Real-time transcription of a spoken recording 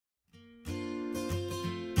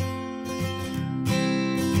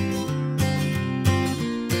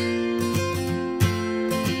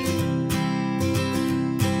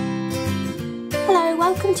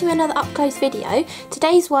welcome to another up close video.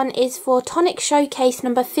 Today's one is for Tonic Showcase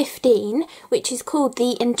number 15, which is called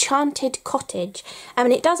the Enchanted Cottage.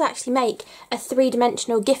 And it does actually make a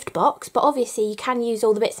three-dimensional gift box, but obviously you can use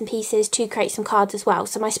all the bits and pieces to create some cards as well.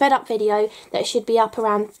 So my sped up video that should be up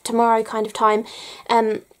around tomorrow kind of time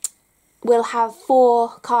will have 4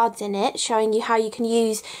 cards in it showing you how you can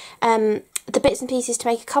use the bits and pieces to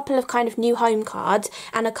make a couple of kind of new home cards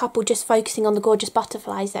and a couple just focusing on the gorgeous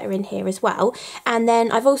butterflies that are in here as well. And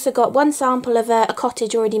then I've also got one sample of a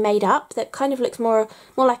cottage already made up that kind of looks more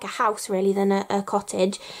like a house really than a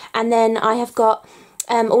cottage. And then I have got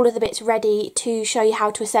all of the bits ready to show you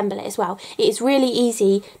how to assemble it as well. It is really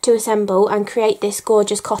easy to assemble and create this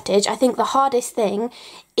gorgeous cottage. I think the hardest thing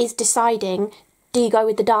is deciding, do you go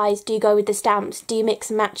with the dies, do you go with the stamps, do you mix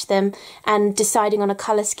and match them, and deciding on a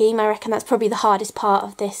colour scheme. I reckon that's probably the hardest part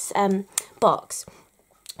of this box.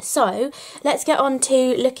 So let's get on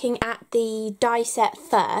to looking at the die set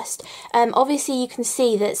first. Obviously you can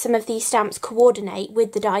see that some of these stamps coordinate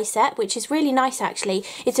with the die set, which is really nice actually.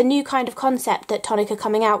 It's a new kind of concept that Tonic are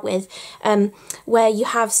coming out with, where you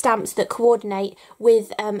have stamps that coordinate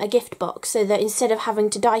with a gift box, so that instead of having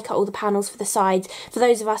to die cut all the panels for the sides, for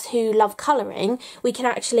those of us who love colouring, we can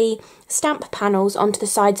actually stamp panels onto the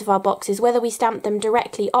sides of our boxes, whether we stamp them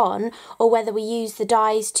directly on or whether we use the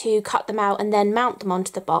dies to cut them out and then mount them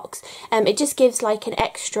onto the box. It just gives like an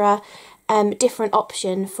extra different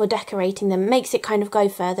option for decorating them. It makes it kind of go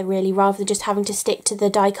further really, rather than just having to stick to the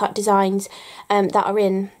die cut designs that are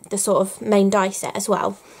in the sort of main die set as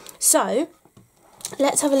well. So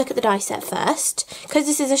let's have a look at the die set first. Because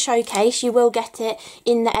this is a showcase, you will get it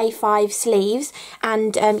in the A5 sleeves,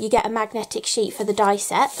 and you get a magnetic sheet for the die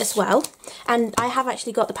set as well. And I have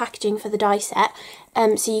actually got the packaging for the die set,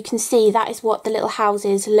 so you can see that is what the little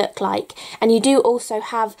houses look like. And you do also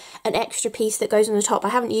have an extra piece that goes on the top. I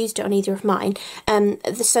haven't used it on either of mine,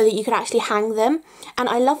 so that you could actually hang them. And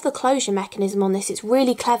I love the closure mechanism on this. It's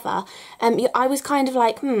really clever. I was kind of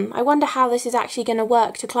like, I wonder how this is actually going to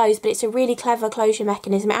work to close, but it's a really clever closure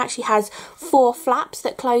mechanism. It actually has 4 flaps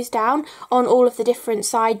that close down on all of the different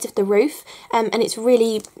sides of the roof, and it's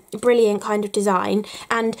really brilliant kind of design.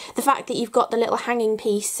 And the fact that you've got the little hanging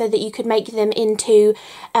piece so that you could make them into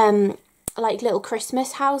like little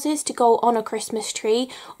Christmas houses to go on a Christmas tree,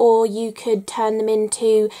 or you could turn them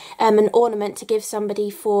into an ornament to give somebody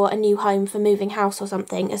for a new home, for moving house or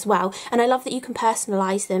something as well. And I love that you can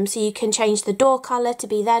personalise them, so you can change the door colour to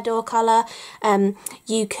be their door colour.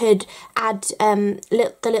 You could add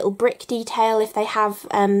the little brick detail if they have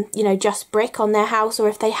you know, just brick on their house, or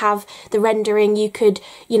if they have the rendering, you could,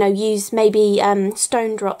 you know, use maybe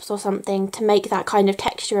stone drops or something to make that kind of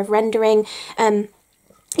texture of rendering.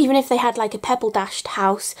 Even if they had like a pebble dashed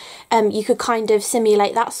house, you could kind of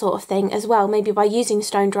simulate that sort of thing as well, maybe by using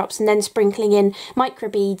stone drops and then sprinkling in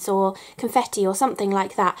microbeads or confetti or something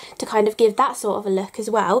like that to kind of give that sort of a look as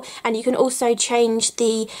well. And you can also change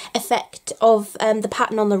the effect of the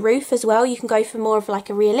pattern on the roof as well. You can go for more of like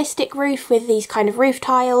a realistic roof with these kind of roof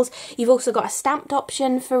tiles. You've also got a stamped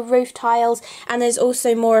option for roof tiles, and there's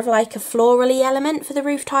also more of like a florally element for the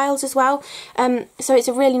roof tiles as well. So it's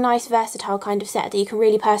a really nice versatile kind of set that you can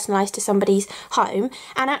really personalised to somebody's home.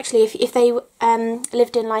 And actually if they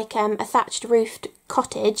lived in like a thatched roofed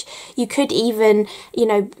cottage, you could even, you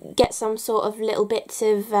know, get some sort of little bits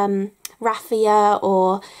of raffia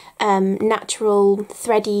or natural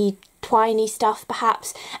thready twiny stuff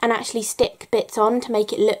perhaps, and actually stick bits on to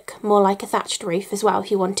make it look more like a thatched roof as well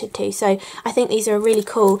if you wanted to. So I think these are a really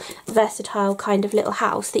cool versatile kind of little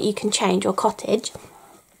house that you can change, or cottage.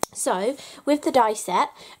 So with the die set,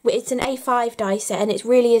 it's an A5 die set, and it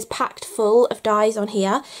really is packed full of dies on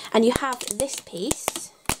here. And you have this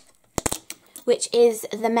piece, which is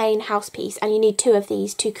the main house piece, and you need 2 of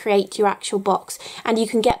these to create your actual box, and you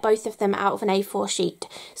can get both of them out of an A4 sheet.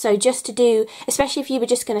 So just to do, especially if you were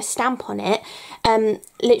just going to stamp on it,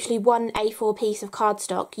 literally 1 A4 piece of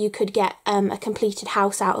cardstock, you could get a completed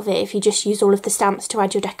house out of it if you just use all of the stamps to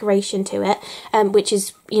add your decoration to it, which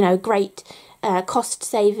is, you know, great. Cost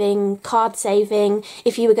saving, card saving,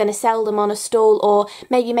 if you were going to sell them on a stall, or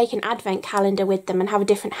maybe make an advent calendar with them and have a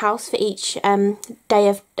different house for each day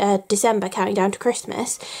of December counting down to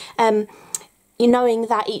Christmas. You knowing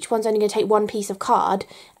that each one's only going to take 1 piece of card,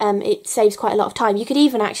 it saves quite a lot of time. You could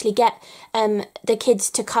even actually get the kids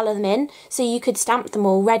to colour them in, so you could stamp them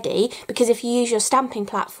already, because if you use your stamping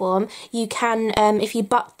platform, you can, if you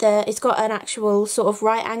butt it's got an actual sort of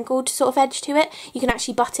right angled sort of edge to it, you can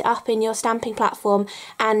actually butt it up in your stamping platform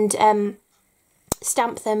and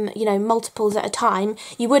stamp them, you know, multiples at a time,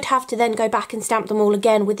 you would have to then go back and stamp them all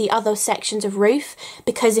again with the other sections of roof,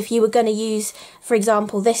 because if you were going to use, for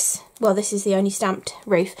example, this, well, this is the only stamped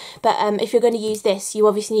roof, but if you're going to use this, you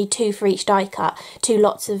obviously need 2 for each die cut, 2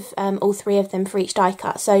 lots of all 3 of them for each die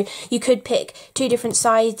cut. So you could pick 2 different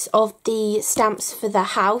sides of the stamps for the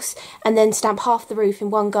house and then stamp half the roof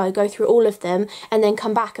in one go through all of them, and then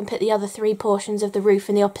come back and put the other 3 portions of the roof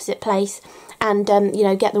in the opposite place, and you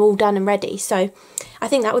know, get them all done and ready. So I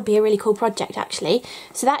think that would be a really cool project, actually.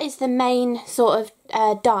 So that is the main sort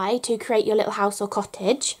of die to create your little house or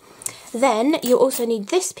cottage. Then you also need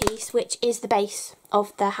this piece, which is the base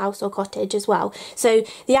of the house or cottage as well. So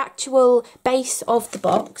the actual base of the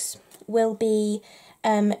box will be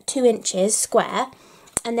 2 inches square,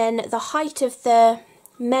 and then the height of the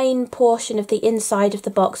main portion of the inside of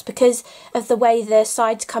the box, because of the way the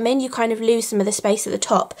sides come in, you kind of lose some of the space at the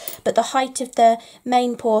top, but the height of the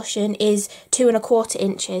main portion is 2 1/4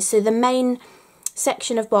 inches. So the main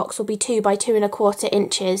section of box will be 2 by 2 1/4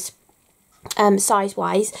 inches size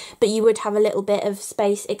wise, but you would have a little bit of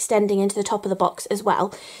space extending into the top of the box as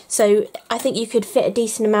well. So I think you could fit a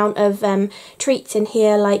decent amount of treats in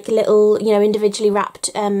here, like little, you know, individually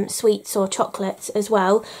wrapped sweets or chocolates as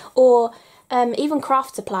well, or even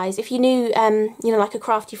craft supplies. If you knew, you know, like a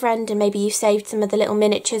crafty friend, and maybe you saved some of the little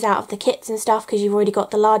miniatures out of the kits and stuff because you've already got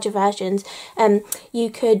the larger versions, you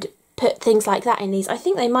could put things like that in these. I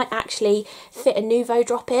think they might actually fit a Nuvo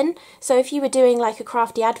drop in. So if you were doing like a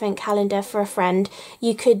CRaFTi advent calendar for a friend,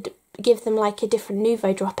 you could give them like a different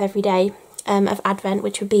Nuvo drop every day of advent,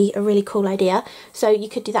 which would be a really cool idea. So you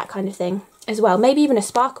could do that kind of thing as well. Maybe even a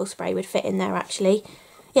sparkle spray would fit in there, actually.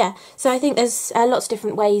 Yeah, so I think there's lots of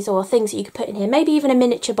different ways or things that you could put in here. Maybe even a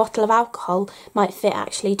miniature bottle of alcohol might fit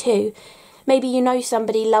actually too. Maybe you know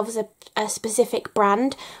somebody loves a specific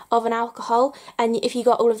brand of an alcohol, and if you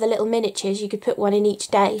got all of the little miniatures, you could put one in each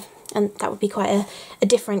day, and that would be quite a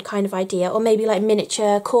different kind of idea. Or maybe like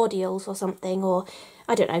miniature cordials or something, or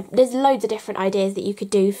I don't know. There's loads of different ideas that you could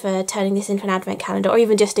do for turning this into an advent calendar, or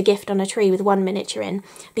even just a gift on a tree with 1 miniature in.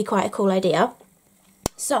 Be quite a cool idea.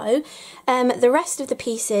 So the rest of the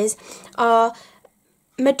pieces are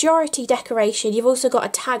majority decoration. You've also got a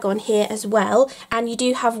tag on here as well, and you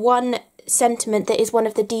do have one sentiment that is one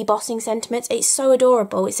of the debossing sentiments. It's so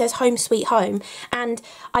adorable. It says home sweet home, and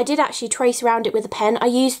I did actually trace around it with a pen. I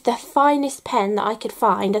used the finest pen that I could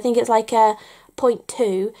find. I think it's like a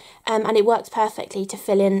 0.2, and it works perfectly to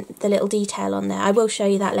fill in the little detail on there. I will show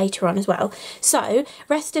you that later on as well. So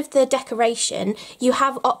rest of the decoration, you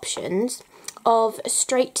have options of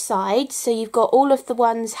straight sides, so you've got all of the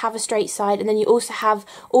ones have a straight side, and then you also have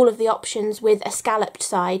all of the options with a scalloped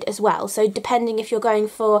side as well. So depending if you're going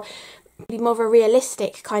for more of a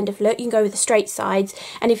realistic kind of look, you can go with the straight sides,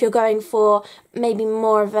 and if you're going for maybe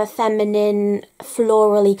more of a feminine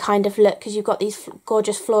florally kind of look, because you've got these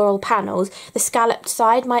gorgeous floral panels, the scalloped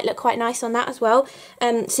side might look quite nice on that as well.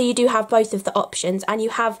 So you do have both of the options, and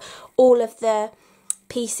you have all of the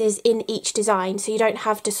pieces in each design, so you don't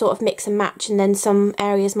have to sort of mix and match, and then some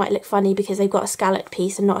areas might look funny because they've got a scalloped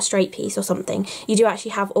piece and not a straight piece or something. You do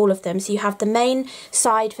actually have all of them. So you have the main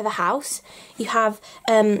side for the house, you have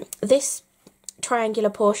this triangular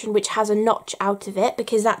portion which has a notch out of it,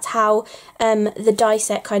 because that's how the die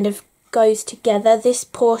set kind of goes together. This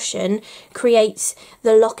portion creates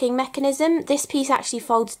the locking mechanism. This piece actually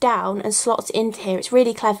folds down and slots into here. It's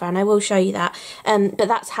really clever, and I will show you that, but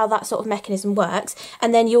that's how that sort of mechanism works.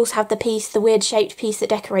 And then you also have the piece, the weird shaped piece that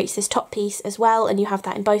decorates this top piece as well, and you have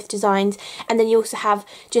that in both designs. And then you also have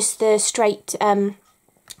just the straight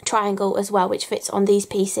triangle as well, which fits on these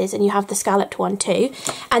pieces, and you have the scalloped one too.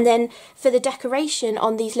 And then for the decoration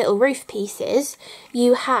on these little roof pieces,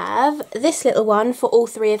 you have this little one for all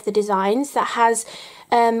 3 of the designs that has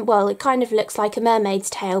well, it kind of looks like a mermaid's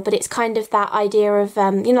tail, but it's kind of that idea of,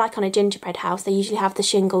 you know, like on a gingerbread house, they usually have the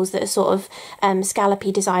shingles that are sort of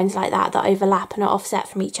scallopy designs like that, that overlap and are offset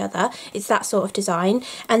from each other. It's that sort of design.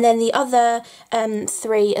 And then the other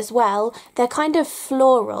 3 as well, they're kind of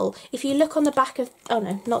floral. If you look on the back of, oh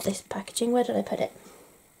no, not this packaging, where did I put it?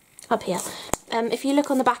 Up here. If you look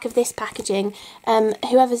on the back of this packaging,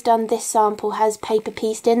 whoever's done this sample has paper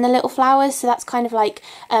pieced in the little flowers, so that's kind of like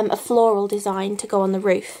a floral design to go on the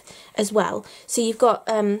roof as well. So you've got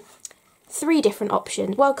 3 different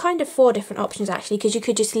options, well, kind of 4 different options actually, because you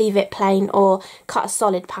could just leave it plain or cut a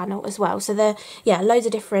solid panel as well. So there, yeah, loads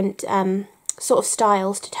of different sort of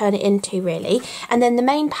styles to turn it into, really. And then the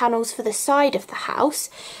main panels for the side of the house,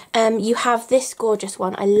 you have this gorgeous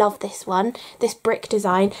one. I love this one, this brick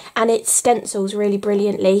design, and it stencils really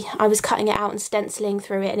brilliantly. I was cutting it out and stenciling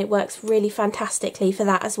through it, and it works really fantastically for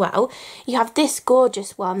that as well. You have this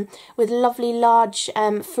gorgeous one with lovely large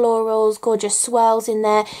florals, gorgeous swirls in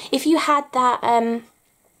there. If you had that,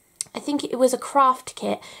 I think it was a craft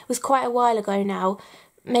kit, it was quite a while ago now,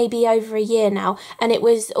 maybe over a year now, and it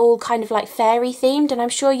was all kind of like fairy themed, and I'm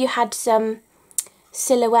sure you had some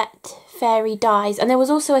silhouette fairy dies, and there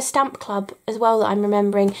was also a stamp club as well that I'm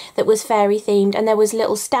remembering that was fairy themed, and there was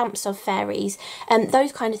little stamps of fairies, and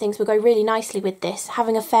those kind of things would go really nicely with this,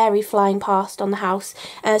 having a fairy flying past on the house,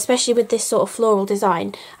 especially with this sort of floral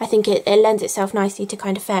design. I think it lends itself nicely to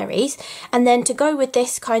kind of fairies. And then to go with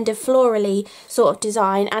this kind of florally sort of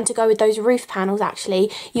design, and to go with those roof panels,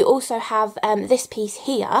 actually, you also have this piece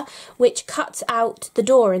here which cuts out the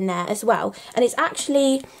door in there as well, and it's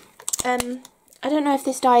actually I don't know if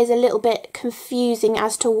this die is a little bit confusing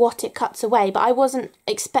as to what it cuts away, but I wasn't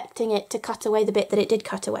expecting it to cut away the bit that it did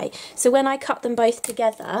cut away. So when I cut them both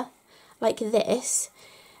together, like this,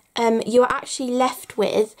 you are actually left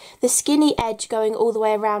with the skinny edge going all the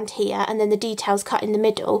way around here, and then the details cut in the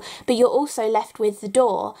middle, but you're also left with the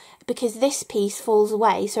door, because this piece falls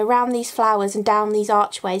away. So around these flowers and down these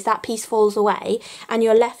archways, that piece falls away, and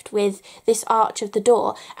you're left with this arch of the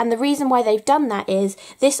door. And the reason why they've done that is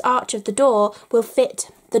this arch of the door will fit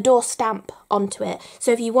the door stamp onto it.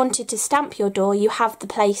 So if you wanted to stamp your door, you have the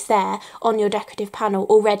place there on your decorative panel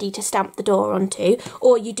already to stamp the door onto,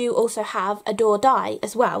 or you do also have a door die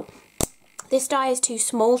as well. This die is too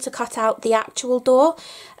small to cut out the actual door,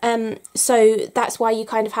 so that's why you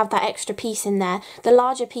kind of have that extra piece in there. The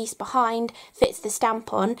larger piece behind fits the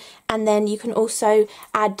stamp on, and then you can also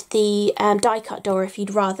add the die cut door if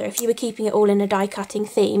you'd rather. If you were keeping it all in a die cutting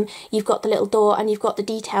theme, you've got the little door and you've got the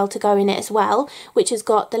detail to go in it as well, which has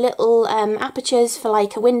got the little apertures for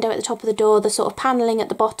like a window at the top of the door, the sort of panelling at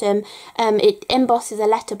the bottom. It embosses a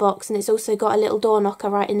letterbox, and it's also got a little door knocker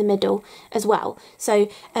right in the middle as well. So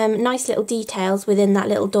nice little details within that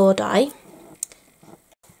little door die.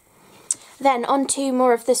 Then on to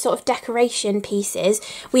more of the sort of decoration pieces.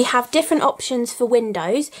 We have different options for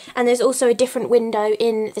windows, and there's also a different window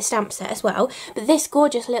in the stamp set as well. But this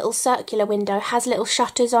gorgeous little circular window has little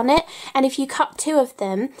shutters on it, and if you cut two of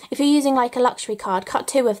them, if you're using like a luxury card, cut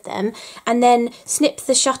two of them and then snip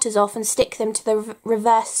the shutters off and stick them to the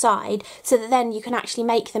reverse side, so that then you can actually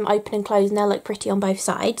make them open and close and they'll look pretty on both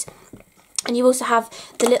sides. And you also have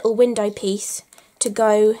the little window piece to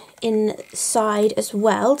go inside as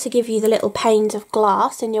well, to give you the little panes of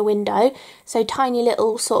glass in your window, so tiny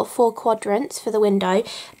little sort of 4 quadrants for the window.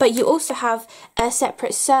 But you also have a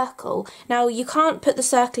separate circle. Now you can't put the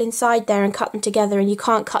circle inside there and cut them together, and you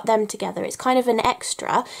can't cut them together, it's kind of an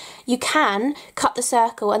extra. You can cut the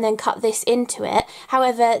circle and then cut this into it,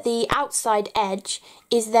 however the outside edge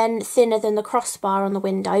is then thinner than the crossbar on the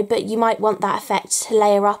window, but you might want that effect to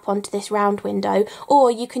layer up onto this round window.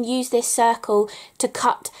 Or you can use this circle to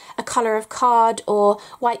cut a colour of card or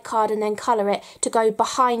white card and then colour it to go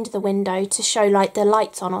behind the window to show like the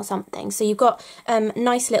lights on or something. So you've got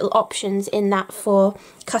nice little options in that for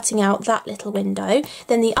cutting out that little window.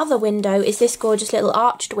 Then the other window is this gorgeous little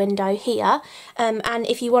arched window here, and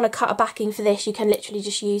if you want to cut a backing for this, you can literally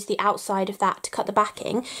just use the outside of that to cut the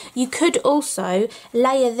backing. You could also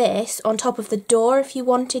layer this on top of the door if you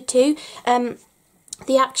wanted to.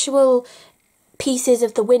 The actual pieces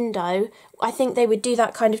of the window, I think they would do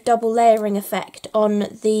that kind of double layering effect on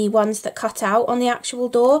the ones that cut out on the actual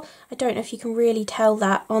door. I don't know if you can really tell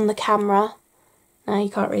that on the camera. No, you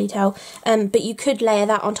can't really tell. But you could layer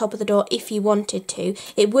that on top of the door if you wanted to.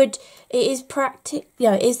 It is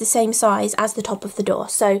it is the same size as the top of the door.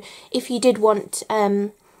 So if you did want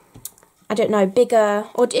I don't know, bigger,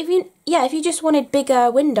 or if you just wanted bigger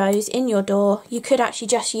windows in your door, you could actually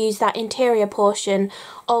just use that interior portion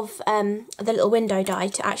of the little window die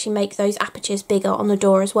to actually make those apertures bigger on the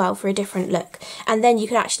door as well for a different look. And then you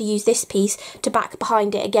could actually use this piece to back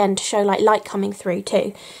behind it again to show like light coming through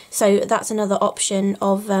too. So that's another option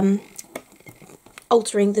of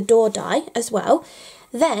altering the door die as well.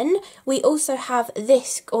 Then we also have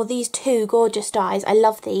these two gorgeous dies. I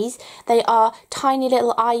love these. They are tiny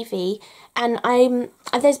little ivy, and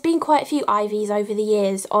there's been quite a few ivies over the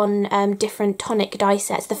years on different Tonic die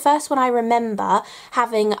sets. The first one I remember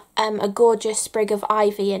having a gorgeous sprig of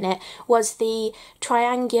ivy in it was the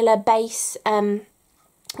triangular base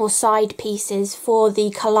or side pieces for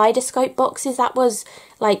the kaleidoscope boxes. That was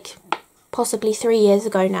like possibly 3 years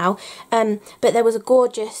ago now, but there was a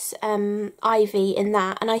gorgeous ivy in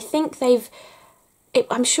that, and I think they've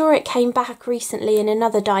I'm sure it came back recently in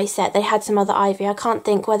another die set. They had some other ivy. I can't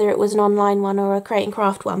think whether it was an online one or a Create and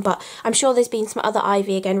Craft one, but I'm sure there's been some other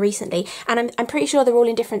ivy again recently, and I'm pretty sure they're all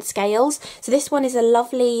in different scales. So this one is a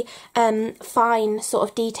lovely fine sort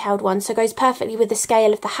of detailed one, so it goes perfectly with the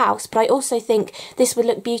scale of the house, but I also think this would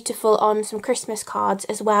look beautiful on some Christmas cards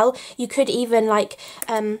as well. You could even like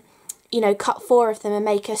you know, cut 4 of them and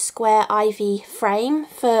make a square ivy frame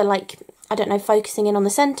for, like, I don't know, focusing in on the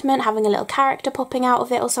sentiment, having a little character popping out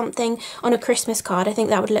of it or something on a Christmas card. I think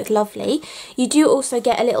that would look lovely. You do also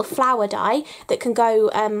get a little flower die that can go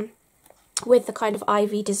with the kind of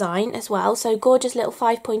ivy design as well. So gorgeous little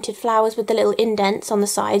 5-pointed flowers with the little indents on the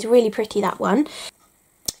sides. Really pretty, that one.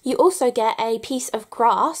 You also get a piece of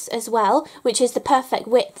grass as well, which is the perfect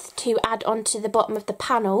width to add onto the bottom of the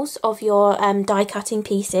panels of your die cutting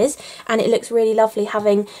pieces, and it looks really lovely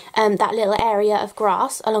having that little area of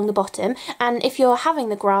grass along the bottom. And if you're having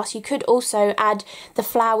the grass, you could also add the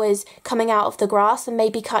flowers coming out of the grass and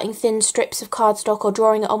maybe cutting thin strips of cardstock or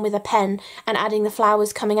drawing it on with a pen and adding the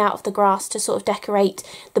flowers coming out of the grass to sort of decorate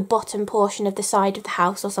the bottom portion of the side of the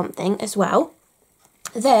house or something as well.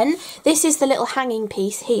 Then, this is the little hanging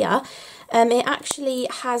piece here. It actually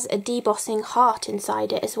has a debossing heart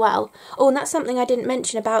inside it as well. Oh, and that's something I didn't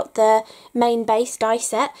mention about the main base die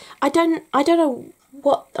set. I don't know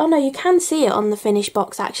what... Oh no, you can see it on the finished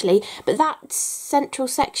box actually. But that central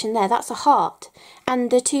section there, that's a heart.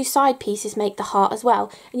 And the 2 side pieces make the heart as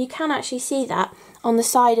well. And you can actually see that on the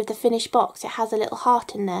side of the finished box. It has a little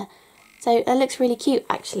heart in there. So it looks really cute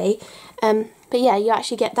actually. But yeah, you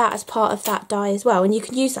actually get that as part of that die as well, and you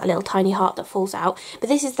can use that little tiny heart that falls out. But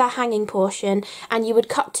this is the hanging portion, and you would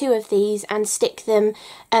cut 2 of these and stick them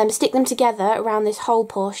together around this whole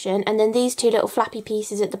portion, and then these 2 little flappy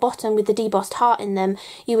pieces at the bottom with the debossed heart in them,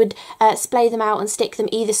 you would splay them out and stick them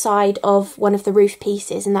either side of one of the roof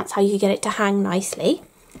pieces, and that's how you get it to hang nicely.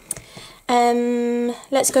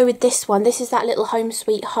 Let's go with this one. This is that little Home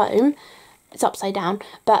Sweet Home. It's upside down,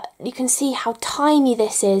 but you can see how tiny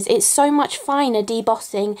this is. It's so much finer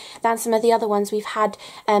debossing than some of the other ones we've had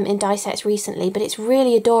in die sets recently, but it's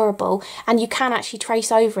really adorable, and you can actually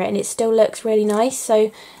trace over it and it still looks really nice.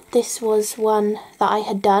 So this was one that I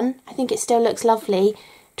had done. I think it still looks lovely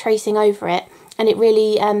tracing over it, and it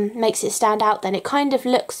really makes it stand out then. It kind of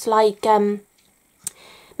looks like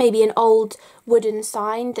maybe an old wooden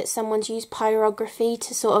sign that someone's used pyrography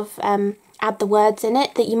to sort of add the words in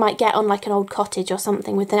it that you might get on like an old cottage or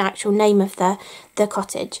something with an actual name of the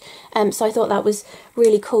cottage. So I thought that was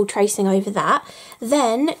really cool tracing over that.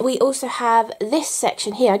 Then we also have this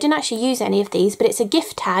section here. I didn't actually use any of these, but it's a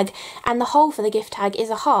gift tag, and the hole for the gift tag is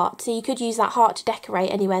a heart, so you could use that heart to decorate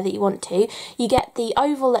anywhere that you want to. You get the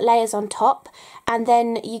oval that layers on top, and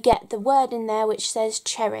then you get the word in there which says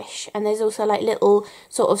cherish, and there's also like little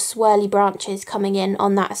sort of swirly branches coming in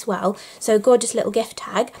on that as well. So gorgeous little gift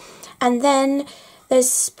tag. And then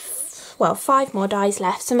there's, well, 5 more dies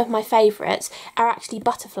left. Some of my favourites are actually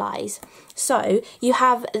butterflies. So you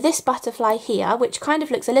have this butterfly here, which kind of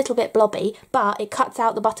looks a little bit blobby, but it cuts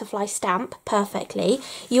out the butterfly stamp perfectly.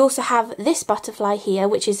 You also have this butterfly here,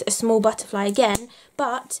 which is a small butterfly again,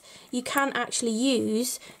 but you can actually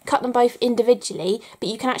cut them both individually, but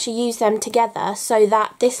you can actually use them together so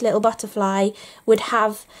that this little butterfly would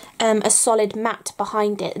have a solid mat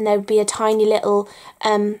behind it, and there would be a tiny little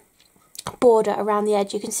border around the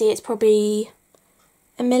edge. You can see it's probably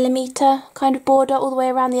a millimetre kind of border all the way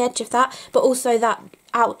around the edge of that, but also that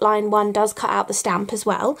outline one does cut out the stamp as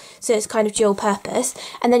well, so it's kind of dual purpose.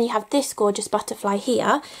 And then you have this gorgeous butterfly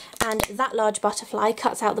here, and that large butterfly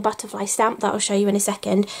cuts out the butterfly stamp that I'll show you in a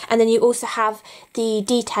second. And then you also have the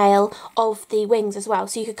detail of the wings as well,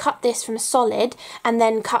 so you could cut this from a solid and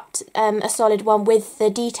then cut a solid one with the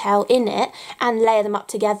detail in it and layer them up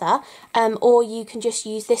together, or you can just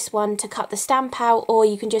use this one to cut the stamp out, or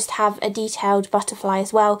you can just have a detailed butterfly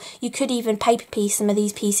as well. You could even paper piece some of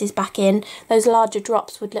these pieces back in. Those larger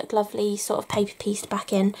drops would look lovely sort of paper pieced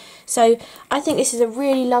back in. So I think this is a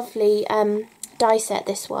really lovely die set,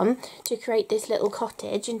 this one, to create this little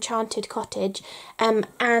cottage, Enchanted Cottage,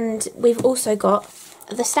 and we've also got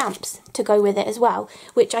the stamps to go with it as well,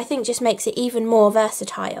 which I think just makes it even more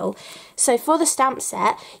versatile. So for the stamp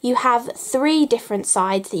set, you have 3 different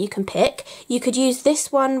sides that you can pick. You could use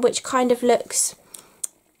this one, which kind of looks...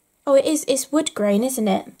 Oh, it's wood grain, isn't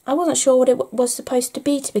it? I wasn't sure what it was supposed to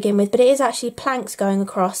be to begin with, but it is actually planks going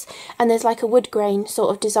across, and there's like a wood grain sort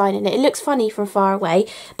of design in it. It looks funny from far away,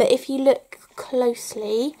 but if you look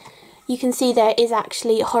closely, you can see there is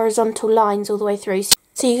actually horizontal lines all the way through.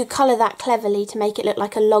 So you could colour that cleverly to make it look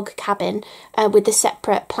like a log cabin with the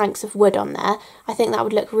separate planks of wood on there. I think that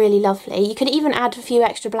would look really lovely. You could even add a few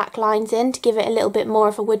extra black lines in to give it a little bit more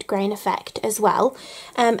of a wood grain effect as well.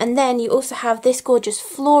 And then you also have this gorgeous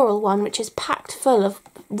floral one, which is packed full of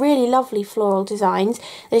really lovely floral designs.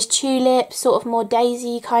 There's tulips, sort of more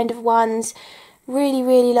daisy kind of ones. Really,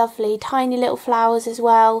 really lovely. Tiny little flowers as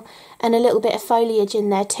well, and a little bit of foliage in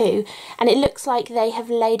there too. And it looks like they have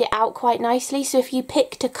laid it out quite nicely. So if you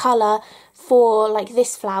picked a colour for like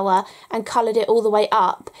this flower and coloured it all the way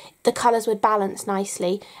up, the colours would balance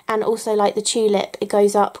nicely. And also like the tulip, it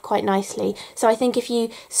goes up quite nicely. So I think if you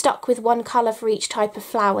stuck with one colour for each type of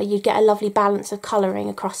flower, you'd get a lovely balance of colouring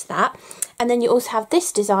across that. And then you also have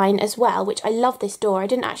this design as well, which I love this door. I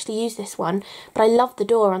didn't actually use this one, but I love the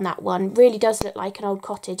door on that one. Really does look like an old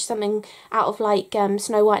cottage, something out of like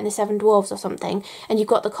Snow White and the Seven Dwarfs or something. And you've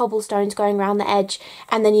got the cobblestones going around the edge,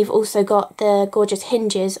 and then you've also got the gorgeous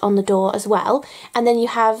hinges on the door as well. And then you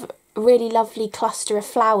have a really lovely cluster of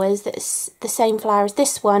flowers that's the same flower as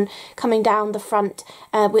this one coming down the front,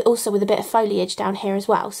 also with a bit of foliage down here as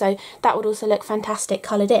well. So that would also look fantastic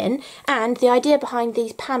coloured in. And the idea behind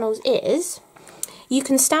these panels is you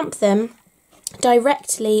can stamp them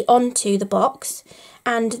directly onto the box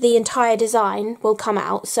and the entire design will come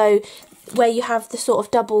out. So where you have the sort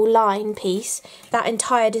of double line piece, that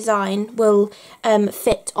entire design will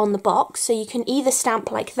fit on the box. So you can either stamp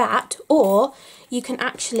like that, or you can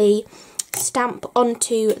actually stamp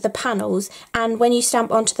onto the panels, and when you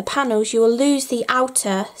stamp onto the panels you will lose the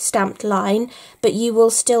outer stamped line, but you will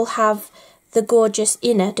still have the gorgeous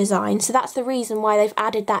inner design. So that's the reason why they've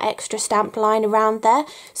added that extra stamped line around there,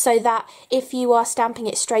 so that if you are stamping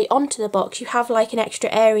it straight onto the box, you have like an extra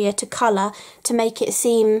area to colour to make it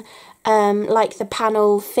seem like the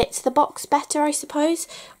panel fits the box better, I suppose.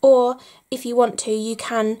 Or if you want to, you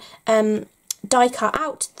can die cut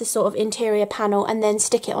out the sort of interior panel and then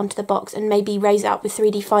stick it onto the box and maybe raise it up with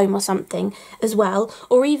 3D foam or something as well,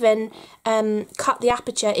 or even cut the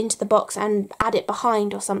aperture into the box and add it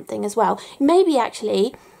behind or something as well. Maybe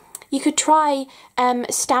actually you could try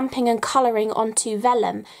stamping and colouring onto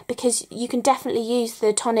vellum, because you can definitely use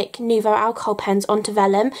the Tonic Nuvo alcohol pens onto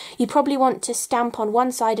vellum. You probably want to stamp on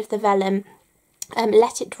one side of the vellum,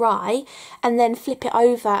 let it dry, and then flip it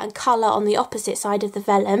over and colour on the opposite side of the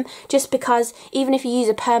vellum, just because even if you use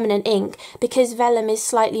a permanent ink, because vellum is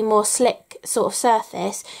slightly more slick sort of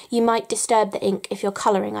surface, you might disturb the ink if you're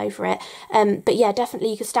colouring over it. But yeah, definitely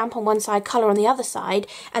you could stamp on one side, colour on the other side,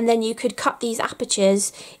 and then you could cut these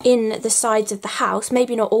apertures in the sides of the house,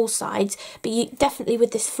 maybe not all sides, but you definitely,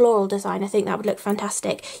 with this floral design, I think that would look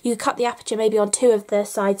fantastic. You could cut the aperture maybe on two of the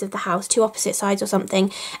sides of the house, two opposite sides or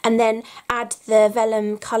something, and then add the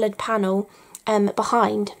vellum coloured panel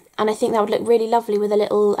behind, and I think that would look really lovely with a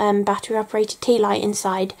little battery operated tea light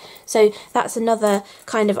inside. So that's another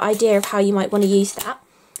kind of idea of how you might want to use that.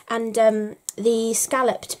 And the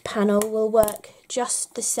scalloped panel will work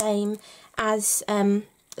just the same as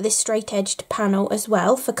this straight edged panel as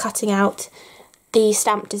well for cutting out the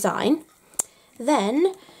stamp design.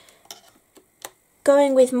 Then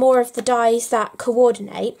going with more of the dies that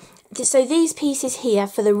coordinate, so these pieces here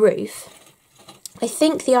for the roof, I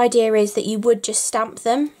think the idea is that you would just stamp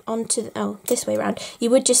them onto, this way around,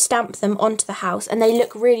 you would just stamp them onto the house, and they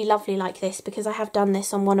look really lovely like this, because I have done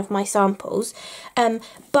this on one of my samples.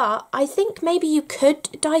 But I think maybe you could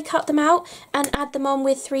die cut them out and add them on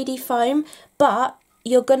with 3D foam, but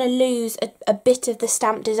you're going to lose a bit of the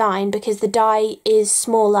stamp design because the die is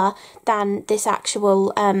smaller than this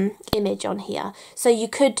actual image on here. So you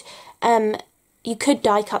could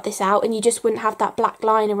die cut this out and you just wouldn't have that black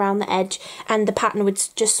line around the edge, and the pattern would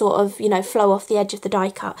just sort of, you know, flow off the edge of the die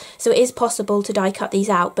cut. So it is possible to die cut these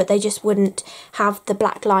out, but they just wouldn't have the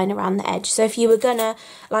black line around the edge. So if you were gonna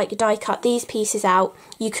like die cut these pieces out,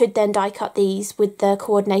 you could then die cut these with the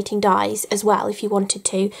coordinating dies as well if you wanted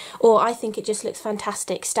to. Or I think it just looks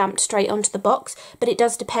fantastic stamped straight onto the box, but it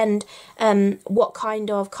does depend what kind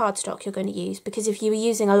of cardstock you're going to use, because if you were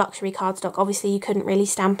using a luxury cardstock, obviously you couldn't really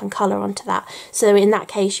stamp and colour onto that. So in that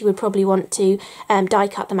case you would probably want to die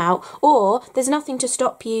cut them out, or there's nothing to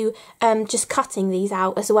stop you just cutting these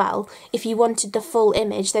out as well. If you wanted the full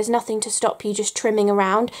image, there's nothing to stop you just trimming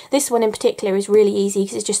around. This one in particular is really easy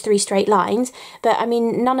because it's just 3 straight lines, but I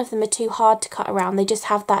mean none of them are too hard to cut around, they just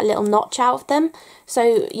have that little notch out of them.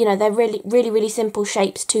 So, you know, they're really simple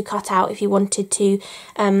shapes to cut out if you wanted to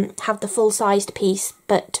have the full sized piece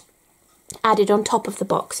but added on top of the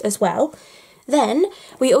box as well. Then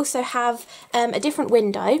we also have a different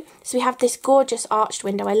window. So we have this gorgeous arched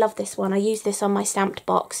window. I love this one. I use this on my stamped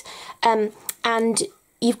box. And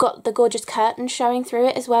you've got the gorgeous curtains showing through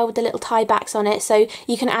it as well with the little tie backs on it, so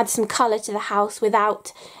you can add some colour to the house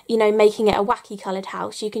without, you know, making it a wacky coloured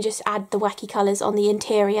house. You can just add the wacky colours on the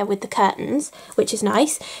interior with the curtains, which is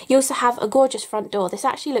nice. You also have a gorgeous front door. This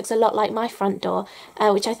actually looks a lot like my front door,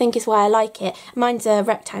 which I think is why I like it. Mine's a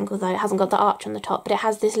rectangle though, it hasn't got the arch on the top, but it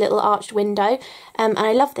has this little arched window, and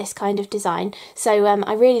I love this kind of design. So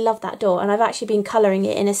I really love that door, and I've actually been colouring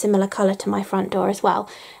it in a similar colour to my front door as well.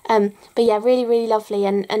 But yeah, really, really lovely,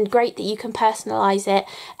 and great that you can personalise it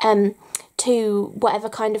to whatever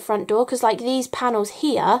kind of front door, because like these panels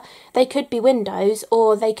here, they could be windows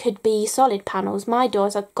or they could be solid panels. My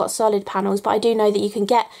doors have got solid panels, but I do know that you can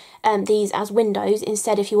get these as windows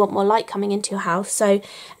instead if you want more light coming into your house. So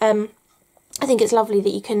I think it's lovely that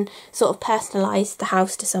you can sort of personalise the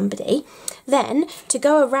house to somebody. Then, to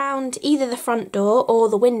go around either the front door or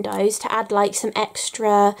the windows to add like some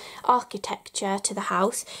extra architecture to the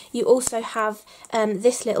house, you also have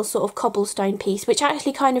this little sort of cobblestone piece, which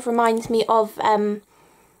actually kind of reminds me of a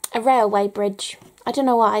railway bridge. I don't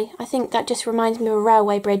know why, I think that just reminds me of a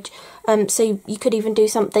railway bridge. So you could even do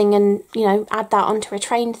something and, you know, add that onto a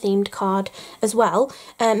train themed card as well.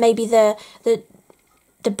 Maybe the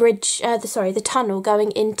bridge, the tunnel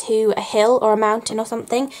going into a hill or a mountain or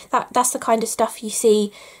something. That's the kind of stuff you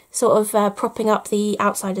see sort of propping up the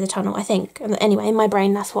outside of the tunnel, I think. Anyway, in my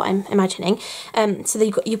brain, that's what I'm imagining.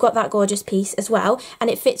 So you've got that gorgeous piece as well,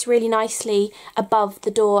 and it fits really nicely above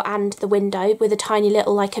the door and the window with a tiny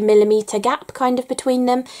little, like a millimetre gap kind of between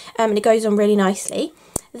them, and it goes on really nicely.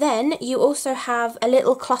 Then you also have a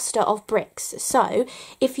little cluster of bricks. So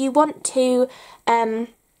if you want to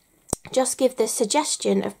just give the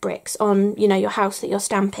suggestion of bricks on, you know, your house that you're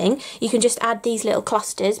stamping, you can just add these little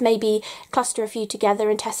clusters, maybe cluster a few together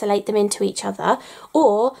and tessellate them into each other.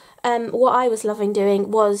 Or what I was loving doing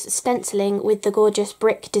was stenciling with the gorgeous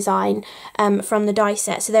brick design from the die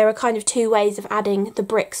set. So there are kind of two ways of adding the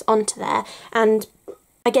bricks onto there, and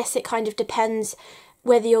I guess it kind of depends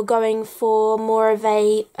whether you're going for more of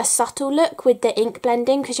a subtle look with the ink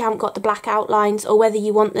blending because you haven't got the black outlines, or whether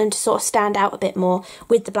you want them to sort of stand out a bit more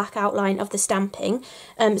with the black outline of the stamping.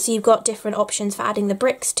 So you've got different options for adding the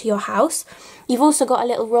bricks to your house. You've also got a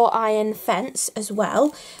little wrought iron fence as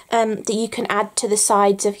well that you can add to the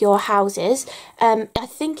sides of your houses. I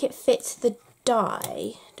think it fits the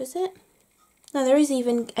die, does it? No, there is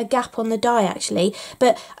even a gap on the die actually,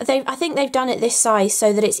 but I think they've done it this size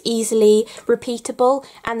so that it's easily repeatable,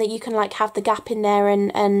 and that you can like have the gap in there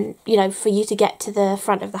and you know, for you to get to the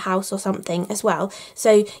front of the house or something as well.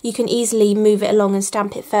 So you can easily move it along and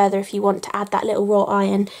stamp it further if you want to add that little wrought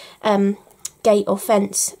iron gate or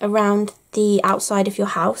fence around the outside of your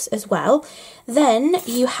house as well. Then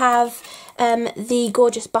you have the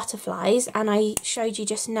gorgeous butterflies, and I showed you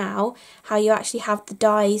just now how you actually have the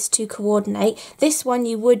dies to coordinate. This one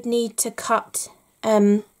you would need to cut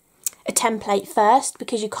a template first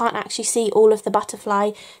because you can't actually see all of the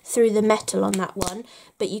butterfly through the metal on that one,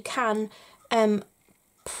 but you can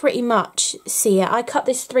pretty much see it. I cut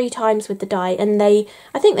this 3 times with the die, and I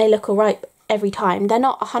think they look alright every time. They're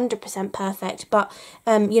not 100% perfect, but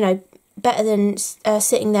you know, better than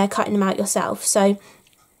sitting there cutting them out yourself. So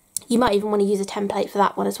you might even want to use a template for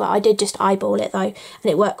that one as well. I did just eyeball it though, and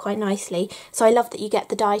it worked quite nicely. So I love that you get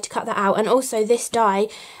the die to cut that out. And also this die,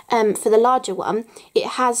 for the larger one, it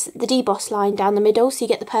has the deboss line down the middle, so you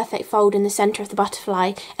get the perfect fold in the centre of the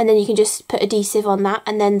butterfly, and then you can just put adhesive on that,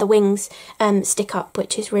 and then the wings stick up,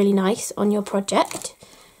 which is really nice on your project.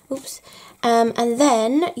 Oops. And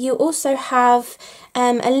then you also have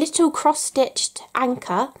a little cross-stitched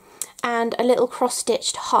anchor and a little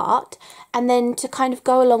cross-stitched heart. And then to kind of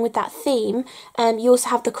go along with that theme, you also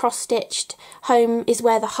have the cross-stitched home is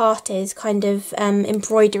where the heart is kind of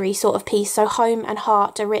embroidery sort of piece. So home and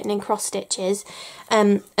heart are written in cross-stitches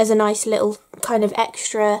as a nice little kind of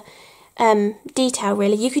extra detail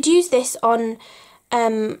really. You could use this on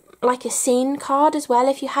like a scene card as well.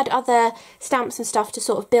 If you had other stamps and stuff to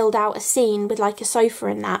sort of build out a scene with like a sofa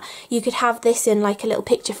and that, you could have this in like a little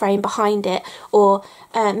picture frame behind it, or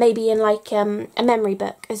maybe in like a memory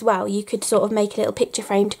book as well. You could sort of make a little picture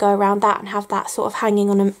frame to go around that and have that sort of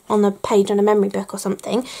hanging on a page on a memory book or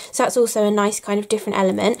something. So that's also a nice kind of different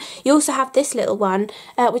element. You also have this little one,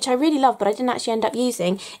 which I really love, but I didn't actually end up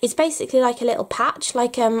using. It's basically like a little patch,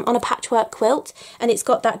 like on a patchwork quilt, and it's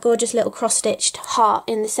got that gorgeous little cross-stitched heart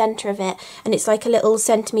in the centre of it, and it's like a little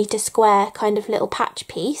centimetre square kind of little patch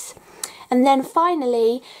piece. And then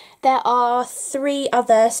finally there are 3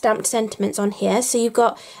 other stamped sentiments on here. So you've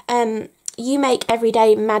got You make every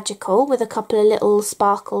day magical with a couple of little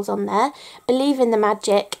sparkles on there. Believe in the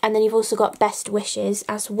magic, and then you've also got best wishes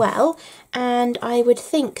as well. And I would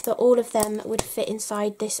think that all of them would fit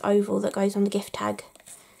inside this oval that goes on the gift tag.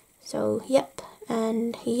 So yep,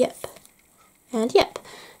 and yep, and yep.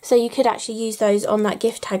 So you could actually use those on that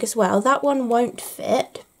gift tag as well. That one won't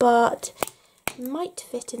fit, but it might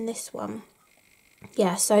fit in this one.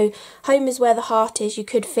 Yeah, so home is where the heart is. You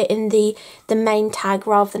could fit in the main tag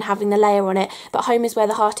rather than having the layer on it, but home is where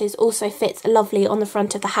the heart is also fits lovely on the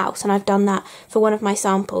front of the house, and I've done that for one of my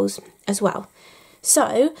samples as well.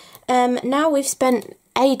 So now we've spent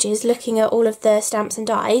ages looking at all of the stamps and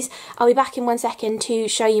dies. I'll be back in 1 second to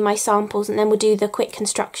show you my samples, and then we'll do the quick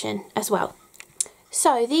construction as well.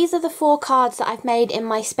 So these are the 4 cards that I've made in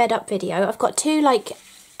my sped up video. I've got 2 like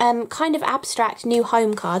kind of abstract new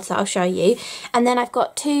home cards that I'll show you, and then I've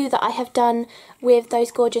got 2 that I have done with those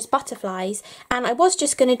gorgeous butterflies, and I was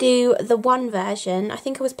just going to do the one version. I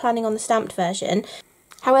think I was planning on the stamped version.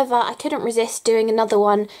 However, I couldn't resist doing another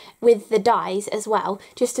one with the dies as well,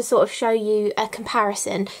 just to sort of show you a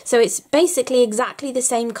comparison. So it's basically exactly the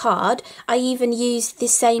same card. I even used the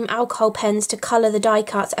same alcohol pens to colour the die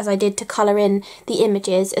cuts as I did to colour in the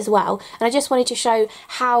images as well. And I just wanted to show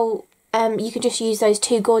how you can just use those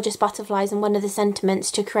 2 gorgeous butterflies and one of the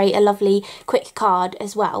sentiments to create a lovely quick card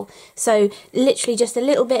as well. So literally just a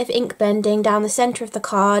little bit of ink blending down the centre of the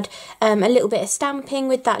card, a little bit of stamping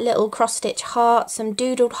with that little cross stitch heart, some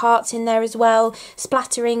doodled hearts in there as well,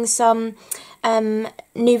 splattering some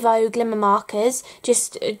Nuvo glimmer markers,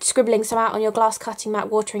 just scribbling some out on your glass cutting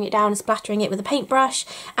mat, watering it down and splattering it with a paintbrush,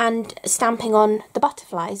 and stamping on the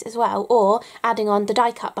butterflies as well, or adding on the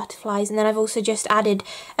die cut butterflies. And then I've also just added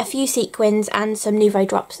a few sequins and some Nuvo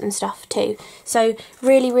drops and stuff too. So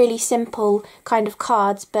really simple kind of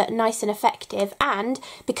cards, but nice and effective. And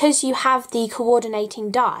because you have the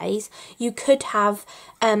coordinating dies, you could have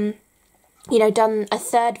you know, done a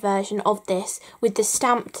 3rd version of this with the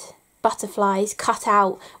stamped butterflies cut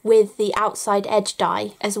out with the outside edge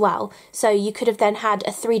die as well. So you could have then had a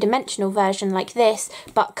 3-dimensional version like this,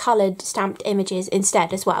 but coloured stamped images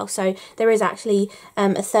instead as well. So there is actually a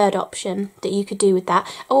 3rd option that you could do with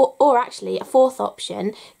that. Or actually a 4th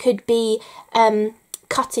option could be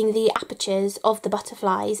cutting the apertures of the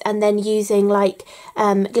butterflies and then using like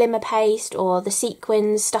glimmer paste or the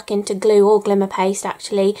sequins stuck into glue, or glimmer paste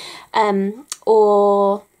actually,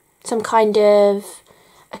 or some kind of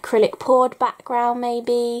acrylic poured background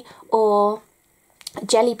maybe, or a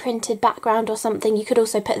jelly printed background or something. You could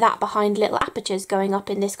also put that behind little apertures going up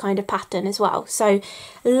in this kind of pattern as well. So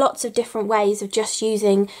lots of different ways of just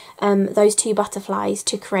using those 2 butterflies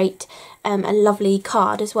to create a lovely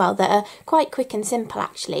card as well, that are quite quick and simple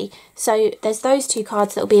actually. So there's those 2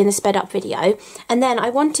 cards that will be in the sped up video, and then I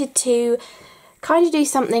wanted to kind of do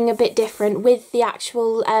something a bit different with the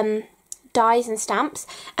actual dies and stamps,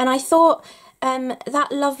 and I thought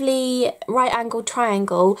that lovely right angled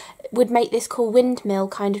triangle would make this cool windmill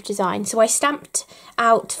kind of design. So I stamped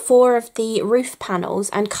out 4 of the roof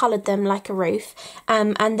panels and coloured them like a roof,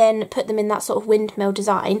 and then put them in that sort of windmill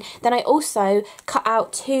design. Then I also cut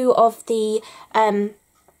out 2 of the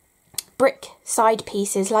brick side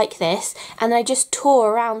pieces like this, and I just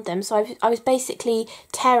tore around them. So I was basically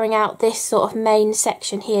tearing out this sort of main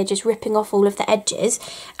section here, just ripping off all of the edges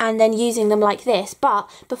and then using them like this. But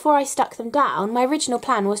before I stuck them down, my original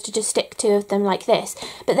plan was to just stick 2 of them like this,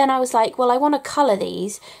 but then I was like, well, I want to colour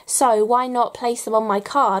these, so why not place them on my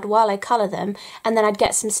card while I colour them, and then I'd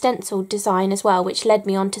get some stenciled design as well, which led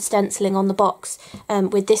me on to stenciling on the box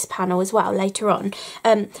with this panel as well later on.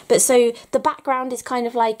 But so the background is kind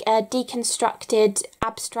of like a deconstructed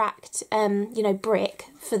abstract you know, brick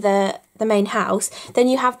for the main house. Then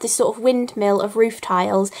you have this sort of windmill of roof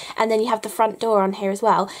tiles, and then you have the front door on here as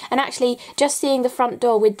well. And actually just seeing the front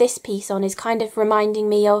door with this piece on is kind of reminding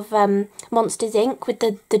me of Monsters Inc. with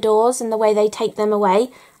the doors and the way they take them away.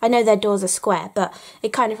 I know their doors are square, but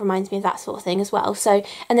it kind of reminds me of that sort of thing as well. So,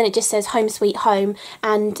 and then it just says home sweet home,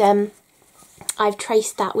 and I've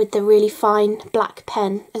traced that with the really fine black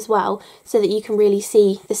pen as well, so that you can really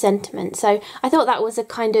see the sentiment. So I thought that was a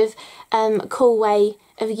kind of cool way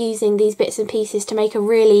of using these bits and pieces to make a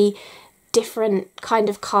really different kind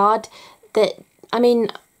of card that, I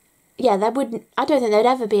mean, yeah, I don't think there'd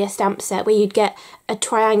ever be a stamp set where you'd get a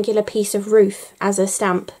triangular piece of roof as a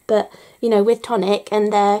stamp, but you know, with Tonic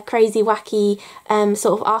and their crazy wacky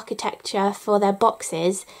sort of architecture for their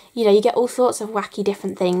boxes, you know, you get all sorts of wacky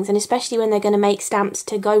different things, and especially when they're going to make stamps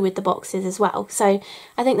to go with the boxes as well. So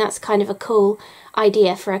I think that's kind of a cool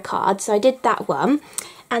idea for a card. So I did that one.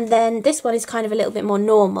 And then this one is kind of a little bit more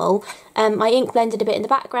normal. I ink blended a bit in the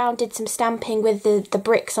background, did some stamping with the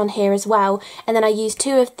bricks on here as well, and then I used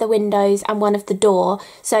 2 of the windows and 1 of the door.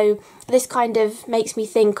 So this kind of makes me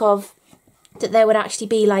think of that there would actually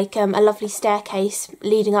be like a lovely staircase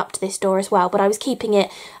leading up to this door as well, but I was keeping it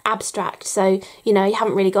abstract, so you know, you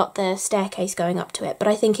haven't really got the staircase going up to it, but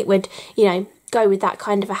I think it would, you know, go with that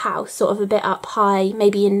kind of a house, sort of a bit up high,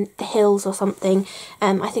 maybe in the hills or something.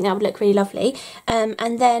 I think that would look really lovely.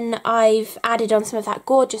 And then I've added on some of that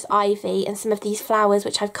gorgeous ivy and some of these flowers,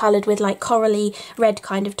 which I've coloured with like corally red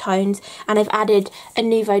kind of tones, and I've added a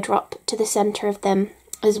Nuvo drop to the centre of them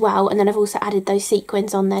as well, and then I've also added those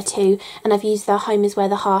sequins on there too, and I've used the home is where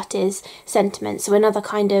the heart is sentiment, so another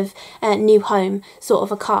kind of new home sort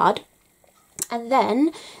of a card. And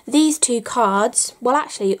then these 2 cards, well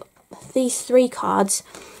actually these 3 cards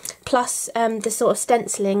plus the sort of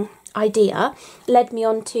stenciling idea led me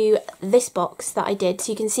on to this box that I did.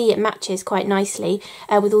 So you can see it matches quite nicely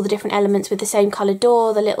with all the different elements, with the same coloured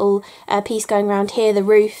door, the little piece going around here, the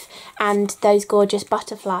roof, and those gorgeous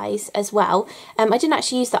butterflies as well. I didn't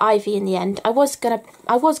actually use the ivy in the end. I was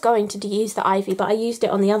going to use the ivy, but I used it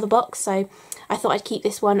on the other box, so I thought I'd keep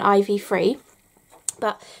this one ivy free.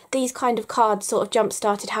 But these kind of cards sort of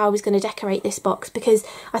jump-started how I was going to decorate this box, because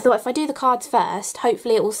I thought if I do the cards first,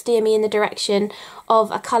 hopefully it will steer me in the direction of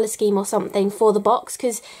a colour scheme or something for the box,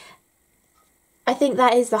 because I think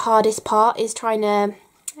that is the hardest part, is trying to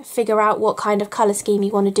figure out what kind of colour scheme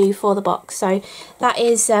you want to do for the box. So that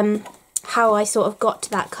is how I sort of got to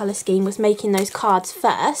that colour scheme, was making those cards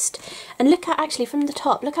first. And look at, actually from the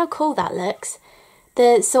top, look how cool that looks.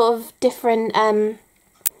 The sort of different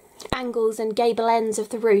angles and gable ends of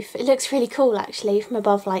the roof. It looks really cool actually from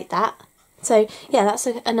above like that. So yeah, that's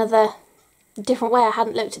another different way I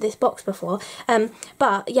hadn't looked at this box before.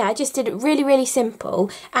 But yeah, I just did it really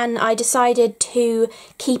simple, and I decided to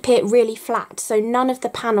keep it really flat, so none of the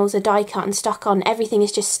panels are die cut and stuck on, everything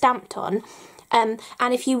is just stamped on. And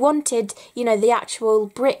if you wanted, you know, the actual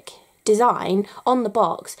brick design on the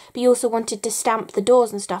box, but you also wanted to stamp the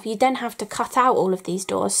doors and stuff, you then have to cut out all of these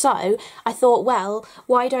doors. So I thought, well,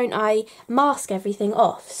 why don't I mask everything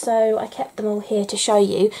off? So I kept them all here to show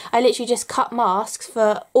you. I literally just cut masks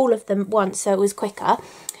for all of them once, so it was quicker,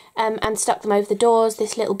 and stuck them over the doors,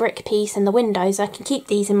 this little brick piece, and the windows. I can keep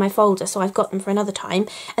these in my folder, so I've got them for another time.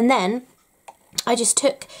 And then I just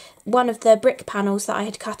took one of the brick panels that I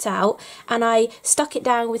had cut out, and I stuck it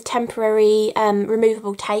down with temporary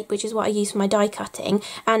removable tape, which is what I use for my die cutting.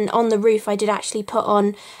 And on the roof I did actually put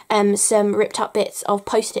on some ripped up bits of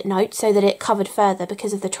post-it notes so that it covered further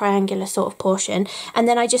because of the triangular sort of portion. And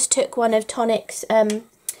then I just took one of Tonic's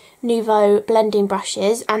Nuvo blending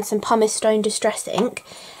brushes and some Pumice Stone Distress ink,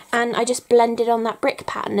 and I just blended on that brick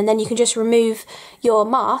pattern, and then you can just remove your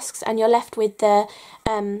masks and you're left with the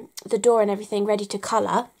door and everything ready to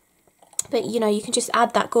colour. But you know, you can just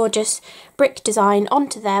add that gorgeous brick design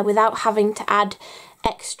onto there without having to add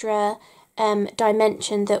extra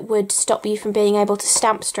dimension that would stop you from being able to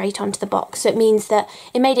stamp straight onto the box. So it means that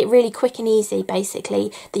it made it really quick and easy,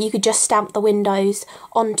 basically, that you could just stamp the windows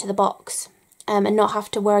onto the box. And not have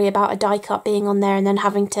to worry about a die cut being on there and then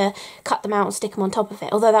having to cut them out and stick them on top of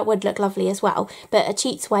it, although that would look lovely as well. But a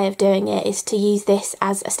cheat's way of doing it is to use this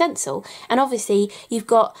as a stencil, and obviously you've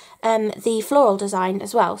got the floral design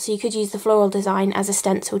as well, so you could use the floral design as a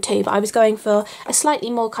stencil too. But I was going for a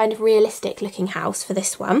slightly more kind of realistic looking house for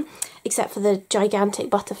this one, except for the gigantic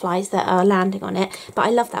butterflies that are landing on it. But I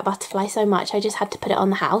love that butterfly so much, I just had to put it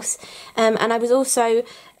on the house. And I was also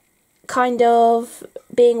kind of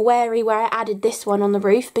being wary where I added this one on the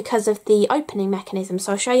roof because of the opening mechanism.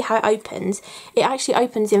 So I'll show you how it opens. It actually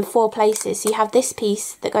opens in 4 places. So you have this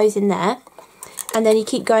piece that goes in there, and then you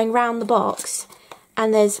keep going round the box,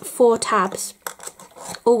 and there's 4 tabs,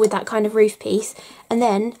 all with that kind of roof piece, and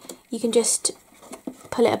then you can just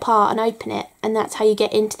pull it apart and open it, and that's how you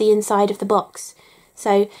get into the inside of the box.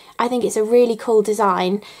 So I think it's a really cool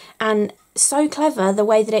design, and so clever the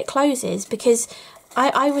way that it closes, because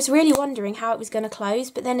I was really wondering how it was going to close,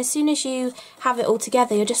 but then as soon as you have it all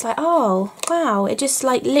together, you're just like, oh wow, it just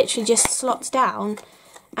like literally just slots down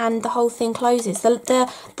and the whole thing closes.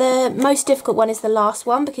 The most difficult one is the last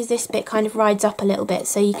one, because this bit kind of rides up a little bit,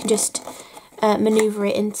 so you can just manoeuvre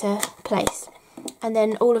it into place, and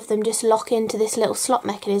then all of them just lock into this little slot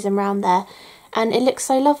mechanism around there, and it looks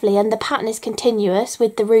so lovely. And the pattern is continuous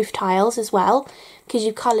with the roof tiles as well, because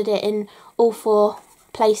you've coloured it in all 4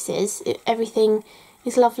 places. Everything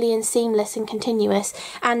is lovely and seamless and continuous.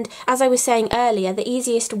 And as I was saying earlier, the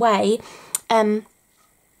easiest way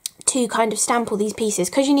to kind of stamp all these pieces,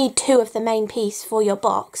 because you need 2 of the main piece for your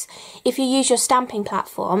box, if you use your stamping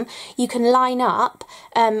platform, you can line up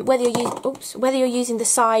whether you're using the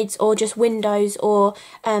sides or just windows or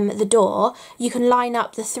the door, you can line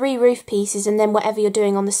up the 3 roof pieces and then whatever you're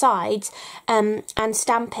doing on the sides and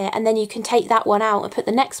stamp it, and then you can take that one out and put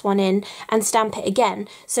the next one in and stamp it again.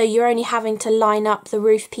 So you're only having to line up the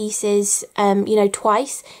roof pieces you know,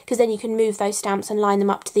 twice, because then you can move those stamps and line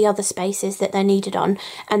them up to the other spaces that they're needed on,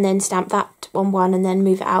 and then stamp that on one and then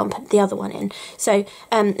move it out and put the other one in. So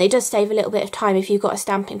it does save a little bit of time if you've got a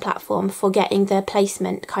stamping platform for getting the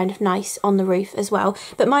placement kind of nice on the roof as well.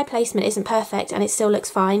 But my placement isn't perfect and it still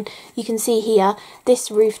looks fine. You can see here,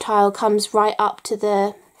 this roof tile comes right up to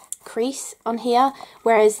the crease on here,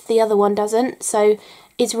 whereas the other one doesn't. So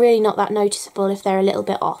it's really not that noticeable if they're a little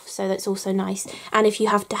bit off, so that's also nice. And if you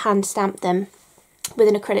have to hand stamp them with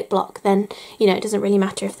an acrylic block, then, you know, it doesn't really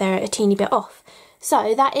matter if they're a teeny bit off.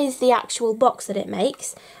 So that is the actual box that it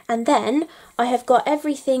makes, and then I have got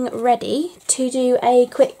everything ready to do a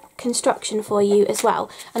quick construction for you as well.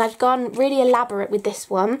 And I've gone really elaborate with this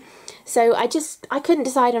one, so I couldn't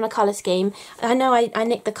decide on a colour scheme. I know I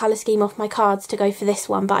nicked the colour scheme off my cards to go for this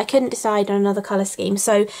one, but I couldn't decide on another colour scheme,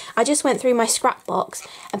 so I just went through my scrap box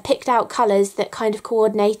and picked out colours that kind of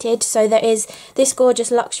coordinated. So there is this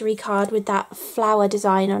gorgeous luxury card with that flower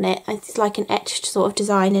design on it. It's like an etched sort of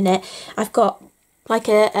design in it. I've got like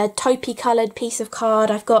a taupey coloured piece of card.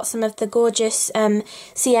 I've got some of the gorgeous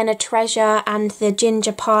Sienna Treasure and the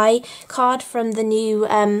Ginger Pie card from the new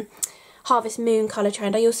Harvest Moon colour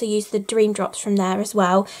trend. I also used the Dream Drops from there as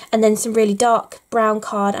well, and then some really dark brown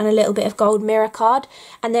card and a little bit of gold mirror card.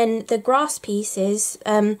 And then the grass pieces,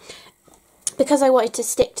 because I wanted to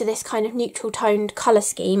stick to this kind of neutral toned colour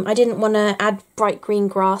scheme, I didn't want to add bright green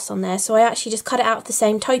grass on there, so I actually just cut it out of the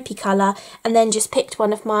same taupey colour and then just picked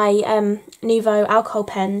one of my Nuvo alcohol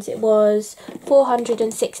pens. It was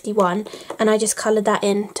 461, and I just coloured that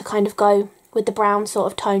in to kind of go with the brown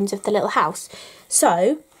sort of tones of the little house.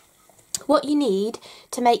 So what you need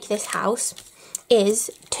to make this house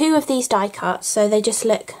is 2 of these die cuts, so they just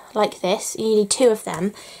look like this. You need 2 of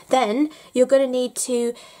them. Then you're going to need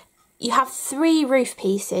to, you have 3 roof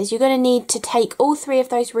pieces. You're going to need to take all 3 of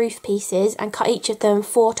those roof pieces and cut each of them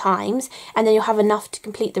 4 times, and then you'll have enough to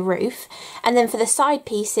complete the roof. And then for the side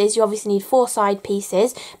pieces, you obviously need 4 side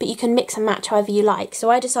pieces, but you can mix and match however you like. So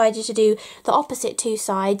I decided to do the opposite 2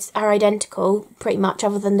 sides are identical, pretty much,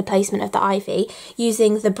 other than the placement of the ivy,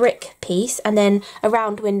 using the brick piece and then a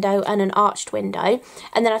round window and an arched window.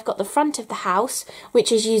 And then I've got the front of the house,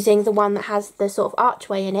 which is using the one that has the sort of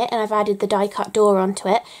archway in it, and I've added the die cut door onto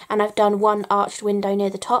it, and I've done 1 arched window near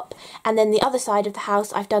the top. And then the other side of the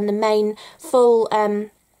house, I've done the main full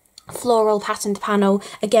floral patterned panel,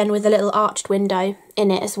 again with a little arched window in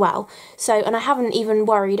it as well. So, and I haven't even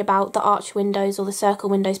worried about the arch windows or the circle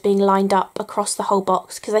windows being lined up across the whole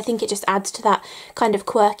box, because I think it just adds to that kind of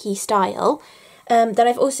quirky style. Then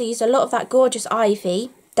I've also used a lot of that gorgeous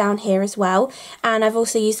ivy down here as well, and I've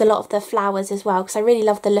also used a lot of the flowers as well because I really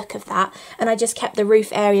love the look of that, and I just kept the roof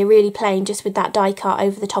area really plain just with that die cut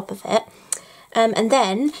over the top of it. And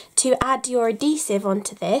then to add your adhesive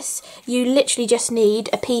onto this, you literally just need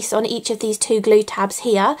a piece on each of these 2 glue tabs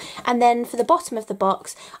here. And then for the bottom of the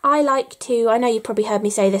box, I like to, I know you've probably heard me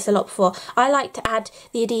say this a lot before, I like to add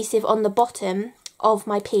the adhesive on the bottom of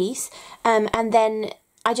my piece, and then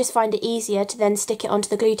I just find it easier to then stick it onto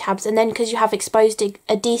the glue tabs. And then because you have exposed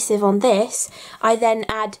adhesive on this, I then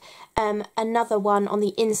add another one on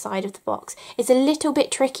the inside of the box. It's a little bit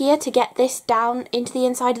trickier to get this down into the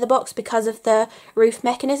inside of the box because of the roof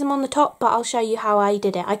mechanism on the top, but I'll show you how I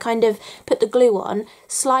did it. I kind of put the glue on,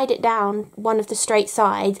 slide it down one of the straight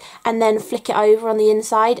sides, and then flick it over on the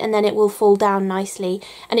inside, and then it will fall down nicely,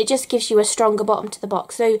 and it just gives you a stronger bottom to the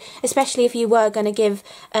box. So especially if you were going to give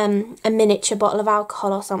a miniature bottle of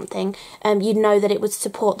alcohol or something, you'd know that it would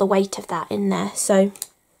support the weight of that in there. So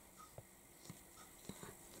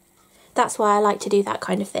that's why I like to do that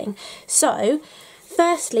kind of thing. So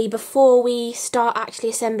firstly, before we start actually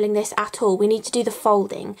assembling this at all, we need to do the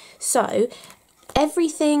folding. So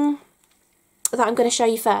everything that I'm going to show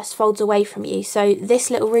you first folds away from you. So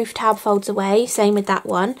this little roof tab folds away, same with that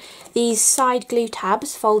one. These side glue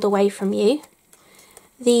tabs fold away from you.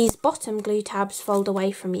 These bottom glue tabs fold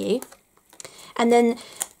away from you. And then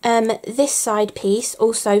this side piece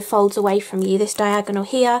also folds away from you, this diagonal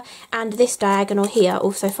here, and this diagonal here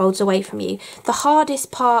also folds away from you. The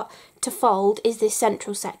hardest part to fold is this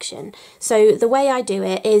central section. So the way I do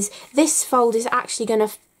it is this fold is actually going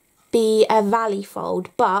to be a valley fold,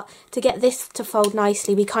 but to get this to fold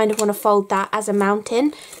nicely, we kind of want to fold that as a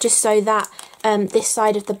mountain, just so that this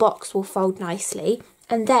side of the box will fold nicely.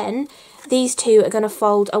 And then these two are going to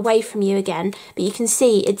fold away from you again, but you can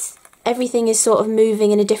see everything is sort of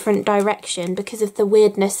moving in a different direction because of the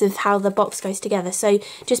weirdness of how the box goes together. So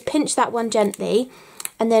just pinch that one gently,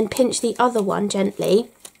 and then pinch the other one gently.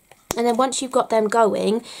 And then once you've got them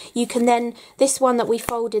going, you can then, this one that we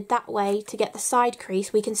folded that way to get the side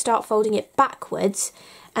crease, we can start folding it backwards.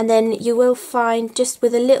 And then you will find, just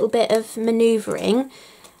with a little bit of manoeuvring,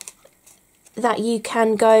 that you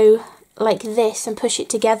can go like this and push it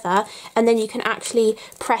together, and then you can actually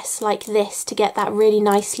press like this to get that really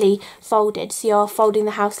nicely folded. So you're folding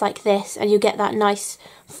the house like this, and you get that nice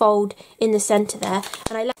fold in the centre there.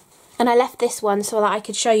 And I left this one so that I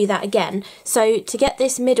could show you that again. So to get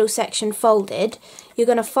this middle section folded, you're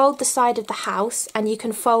going to fold the side of the house, and you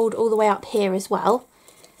can fold all the way up here as well.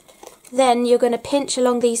 Then you're going to pinch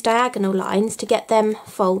along these diagonal lines to get them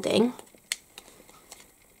folding.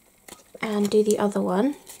 And do the other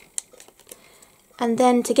one. And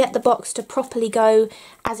then to get the box to properly go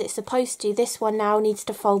as it's supposed to, this one now needs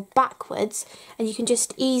to fold backwards, and you can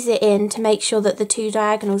just ease it in to make sure that the two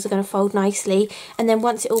diagonals are going to fold nicely. And then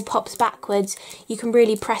once it all pops backwards, you can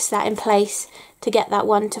really press that in place to get that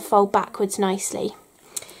one to fold backwards nicely.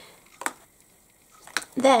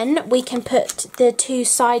 Then we can put the two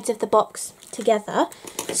sides of the box together.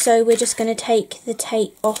 So we're just going to take the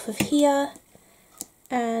tape off of here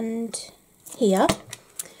and here.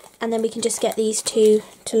 And then we can just get these two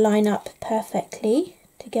to line up perfectly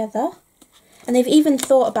together. And they've even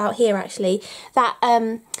thought about here, actually, that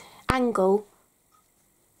angle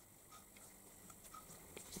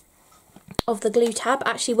of the glue tab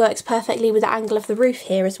actually works perfectly with the angle of the roof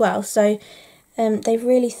here as well. So they've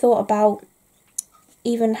really thought about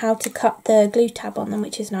even how to cut the glue tab on them,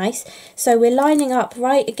 which is nice. So we're lining up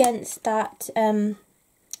right against that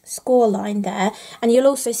score line there, and you'll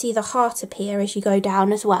also see the heart appear as you go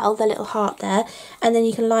down as well, the little heart there. And then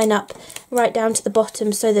you can line up right down to the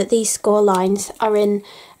bottom so that these score lines are in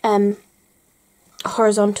a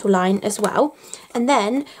horizontal line as well. And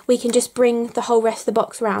then we can just bring the whole rest of the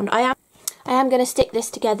box around. I am going to stick this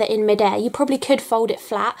together in midair. You probably could fold it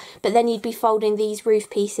flat, but then you'd be folding these roof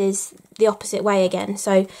pieces the opposite way again.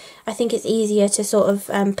 So I think it's easier to sort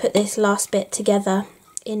of put this last bit together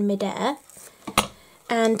in midair.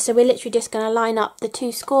 And so we're literally just going to line up the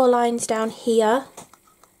two score lines down here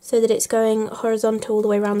so that it's going horizontal all the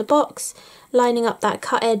way around the box, lining up that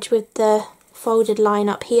cut edge with the folded line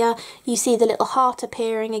up here. You see the little heart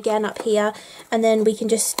appearing again up here, and then we can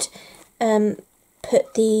just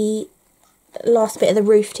put the last bit of the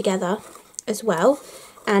roof together as well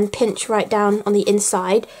and pinch right down on the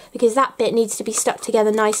inside, because that bit needs to be stuck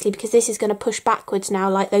together nicely, because this is going to push backwards now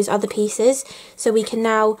like those other pieces. So we can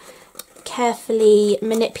now carefully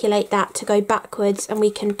manipulate that to go backwards, and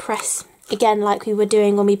we can press again like we were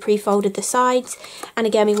doing when we pre-folded the sides. And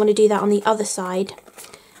again, we want to do that on the other side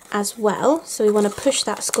as well. So we want to push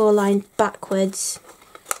that score line backwards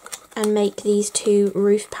and make these two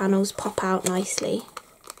roof panels pop out nicely.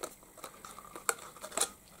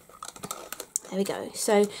 There we go.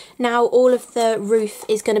 So now all of the roof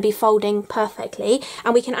is going to be folding perfectly,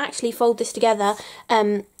 and we can actually fold this together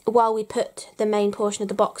while we put the main portion of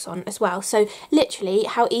the box on as well. So literally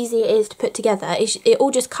how easy it is to put together is it all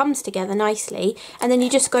just comes together nicely, and then you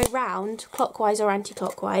just go round clockwise or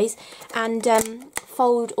anti-clockwise and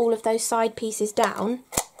fold all of those side pieces down,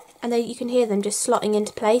 and then you can hear them just slotting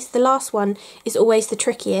into place. The last one is always the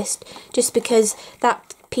trickiest, just because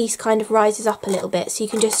that piece kind of rises up a little bit, so you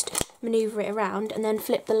can just manoeuvre it around and then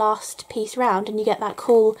flip the last piece round, and you get that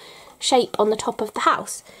cool shape on the top of the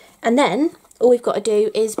house. And then all we've got to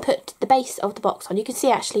do is put the base of the box on. You can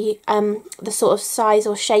see actually the sort of size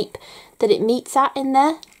or shape that it meets at in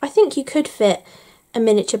there. I think you could fit a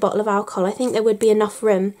miniature bottle of alcohol. I think there would be enough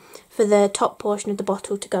room for the top portion of the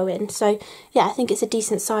bottle to go in. So yeah, I think it's a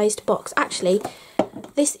decent sized box. Actually,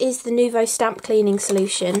 this is the Nuvo stamp cleaning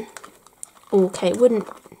solution. Okay, it wouldn't,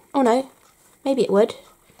 oh no, maybe it would.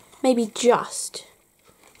 Maybe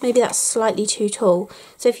that's slightly too tall.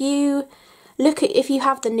 So if you look at, if you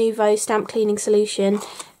have the Nuvo stamp cleaning solution,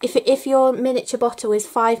 if your miniature bottle is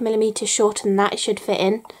 5mm shorter than that, it should fit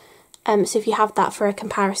in. So if you have that for a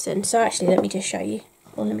comparison. So actually, let me just show you,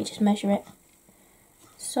 or let me just measure it.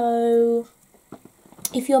 So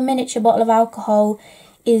if your miniature bottle of alcohol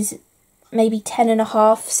is maybe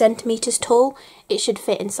 10.5cm tall, it should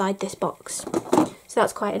fit inside this box. So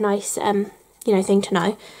that's quite a nice thing to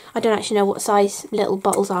know. I don't actually know what size little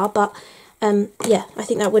bottles are, but yeah, I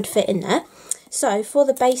think that would fit in there. So for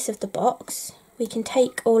the base of the box, we can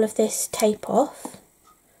take all of this tape off.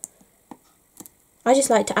 I just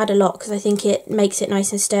like to add a lot because I think it makes it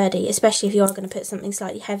nice and sturdy, especially if you are going to put something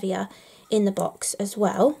slightly heavier in the box as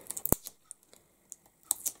well.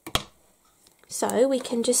 So we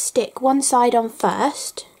can just stick one side on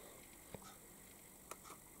first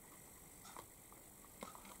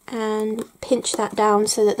and pinch that down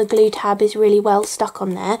so that the glue tab is really well stuck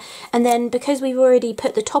on there, and then because we've already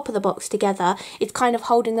put the top of the box together, it's kind of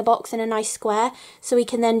holding the box in a nice square, so we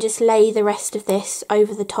can then just lay the rest of this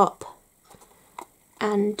over the top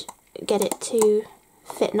and get it to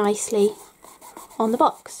fit nicely on the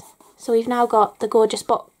box. So we've now got the gorgeous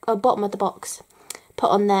bottom of the box put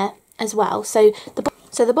on there as well. So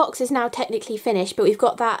the box is now technically finished, but we've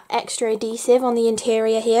got that extra adhesive on the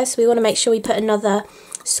interior here, so we want to make sure we put another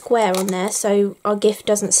square on there so our gift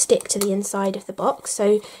doesn't stick to the inside of the box.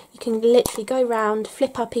 So you can literally go round,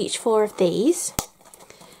 flip up each 4 of these,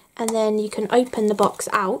 and then you can open the box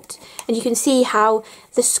out, and you can see how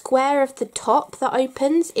the square of the top that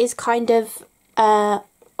opens is kind of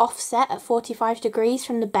offset at 45 degrees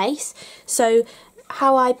from the base. So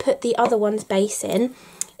how I put the other one's base in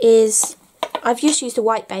is I've just used a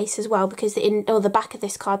white base as well because the back of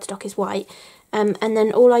this cardstock is white, and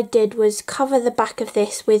then all I did was cover the back of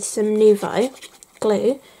this with some Nuvo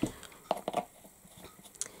glue,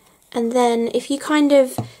 and then if you kind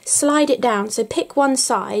of slide it down, so pick one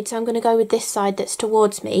side, so I'm going to go with this side that's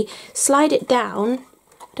towards me, slide it down,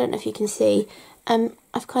 I don't know if you can see,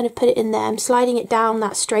 I've kind of put it in there, I'm sliding it down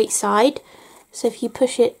that straight side, so if you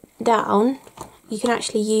push it down you can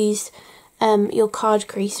actually use your card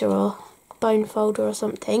creaser or bone folder or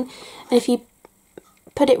something, and if you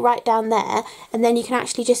put it right down there, and then you can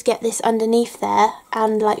actually just get this underneath there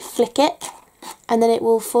and like flick it, and then it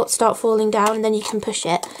will start falling down, and then you can push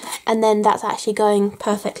it, and then that's actually going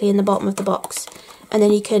perfectly in the bottom of the box, and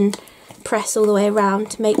then you can press all the way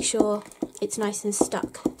around to make sure it's nice and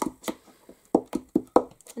stuck,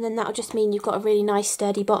 and then that'll just mean you've got a really nice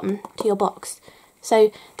sturdy bottom to your box.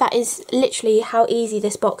 So that is literally how easy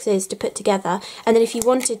this box is to put together. And then if you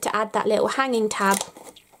wanted to add that little hanging tab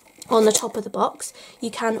on the top of the box,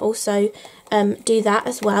 you can also do that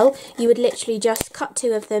as well. You would literally just cut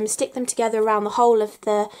 2 of them, stick them together around the whole of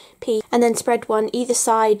the piece, and then spread one either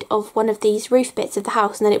side of one of these roof bits of the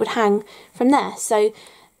house, and then it would hang from there. So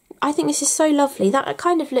I think this is so lovely. That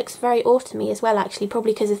kind of looks very autumny as well, actually,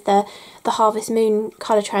 probably because of the Harvest Moon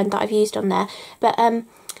colour trend that I've used on there. But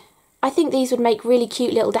I think these would make really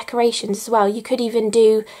cute little decorations as well. You could even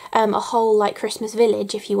do a whole like Christmas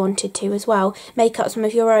village if you wanted to as well. Make up some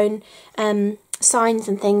of your own signs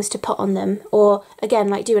and things to put on them, or again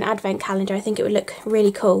like do an advent calendar. I think it would look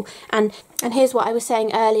really cool. And here's what I was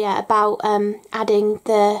saying earlier about adding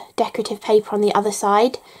the decorative paper on the other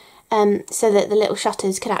side, so that the little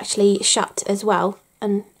shutters could actually shut as well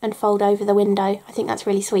and fold over the window. I think that's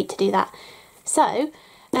really sweet to do that. So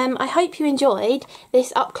I hope you enjoyed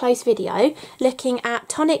this up-close video looking at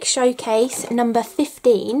Tonic Showcase number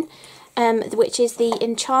 15, which is the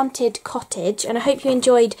Enchanted Cottage, and I hope you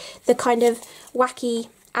enjoyed the kind of wacky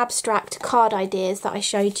abstract card ideas that I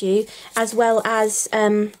showed you, as well as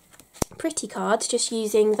pretty cards just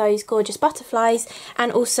using those gorgeous butterflies,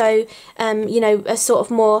 and also you know, a sort of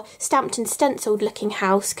more stamped and stenciled looking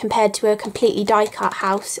house compared to a completely die cut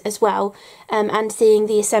house as well, and seeing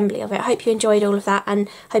the assembly of it. I hope you enjoyed all of that and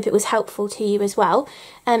hope it was helpful to you as well.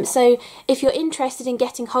 So if you're interested in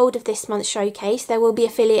getting hold of this month's showcase, there will be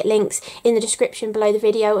affiliate links in the description below the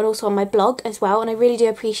video and also on my blog as well, and I really do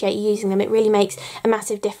appreciate you using them. It really makes a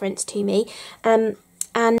massive difference to me.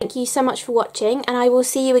 And thank you so much for watching, and I will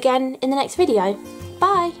see you again in the next video.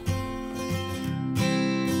 Bye!